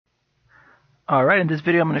Alright, in this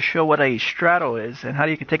video I'm going to show what a straddle is and how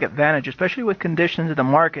you can take advantage, especially with conditions in the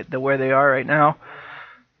market the way they are right now.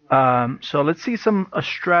 So let's see a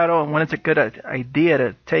straddle and when it's a good idea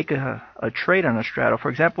to take a trade on a straddle. For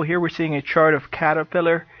example, here we're seeing a chart of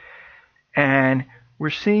Caterpillar and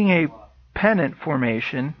we're seeing a pennant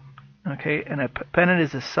formation. Okay, and a pennant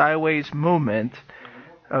is a sideways movement.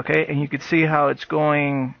 Okay, and you can see how it's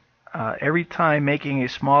going every time, making a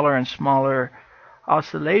smaller and smaller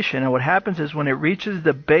oscillation. And what happens is when it reaches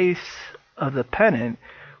the base of the pennant,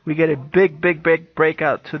 we get a big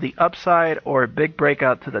breakout to the upside or a big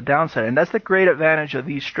breakout to the downside. And that's the great advantage of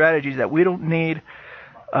these strategies, that we don't need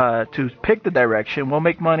to pick the direction. We'll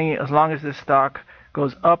make money as long as this stock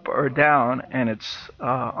goes up or down, and it's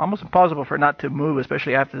almost impossible for it not to move,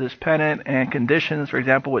 especially after this pennant and conditions, for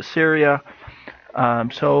example, with Syria.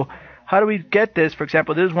 So how do we get this? For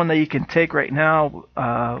example, this is one that you can take right now.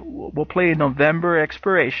 We'll play a November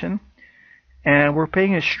expiration, and we're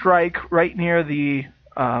paying a strike right near the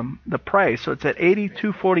price. So it's at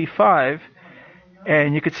 82.45,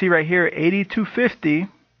 and you can see right here 82.50.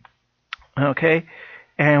 Okay,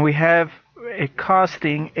 and we have it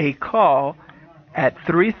costing a call at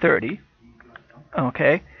 3.30.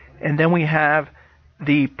 Okay, and then we have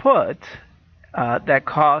the put that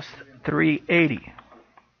costs 3.80.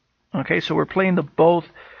 Okay, so we're playing the both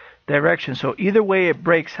directions. So either way it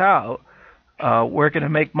breaks out, we're going to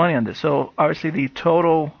make money on this. So obviously the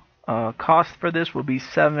total cost for this will be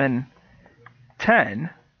 $7.10.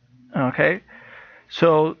 Okay,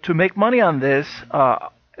 so to make money on this,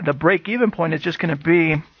 the break-even point is just going to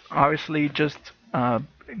be obviously just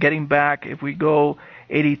getting back. If we go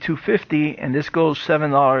 82.50 and this goes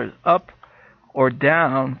 $7 up or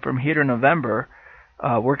down from here to November,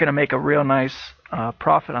 we're going to make a real nice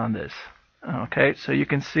profit on this. Okay, so you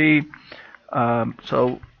can see, $7,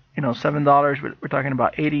 we're talking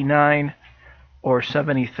about 89 or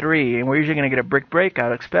 73, and we're usually going to get a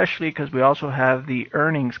breakout, especially because we also have the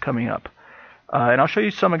earnings coming up. And I'll show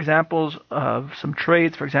you some examples of some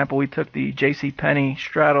trades. For example, we took the JCPenney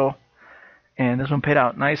straddle, and this one paid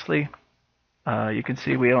out nicely. You can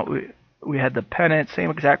see we had the pennant,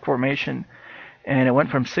 same exact formation, and it went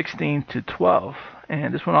from 16 to 12.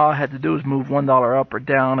 And this one, all I had to do was move $1 up or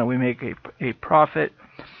down, and we make a profit.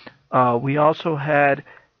 We also had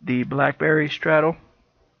the BlackBerry straddle.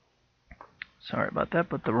 Sorry about that,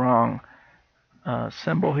 put the wrong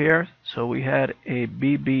symbol here. So we had a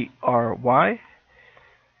BBRY.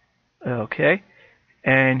 Okay,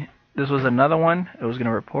 and this was another one. It was going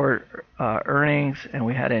to report earnings, and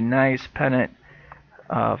we had a nice pennant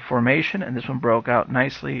formation, and this one broke out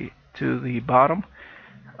nicely to the bottom.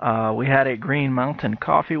 We had a Green Mountain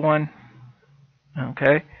Coffee one.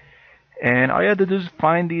 Okay, and all you had to do is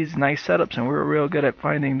find these nice setups, and we were real good at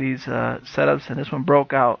finding these setups, and this one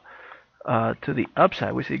broke out to the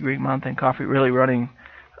upside. We see Green Mountain Coffee really running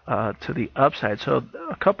to the upside. So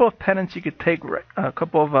a couple of pennants you could take, a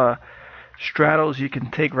couple of straddles you can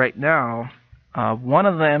take right now. One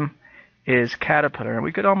of them is Caterpillar, and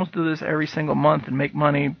we could almost do this every single month and make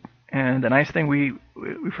money. And the nice thing, we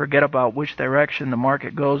forget about which direction the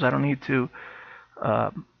market goes. I don't need to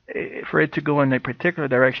for it to go in a particular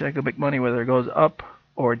direction. I can make money whether it goes up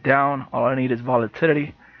or down. All I need is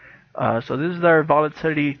volatility. So this is our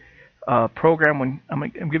volatility program. When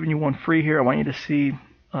I'm giving you one free here, I want you to see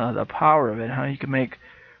the power of it, how you can make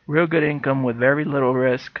real good income with very little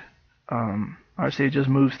risk. Obviously, it just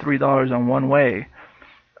moves $3 on one way.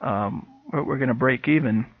 We're going to break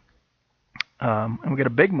even. And we get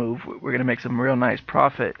a big move, we're going to make some real nice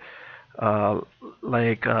profit.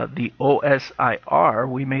 Like the OSIR,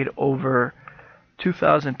 we made over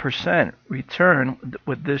 2,000% return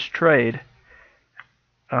with this trade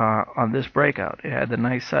on this breakout. It had the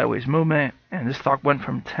nice sideways movement, and this stock went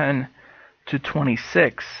from 10 to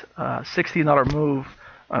 26. $16 move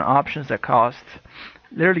on options that cost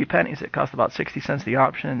literally pennies. It cost about 60 cents the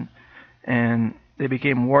option, and they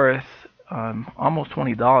became worth almost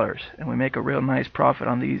 $20, and we make a real nice profit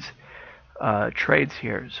on these trades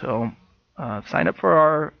here. So sign up for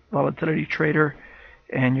our volatility trader,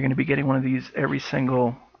 and you're going to be getting one of these every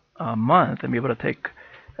single month and be able to take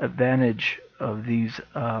advantage of these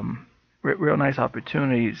real nice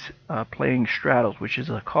opportunities playing straddles, which is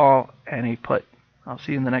a call and a put. I'll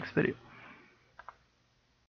see you in the next video.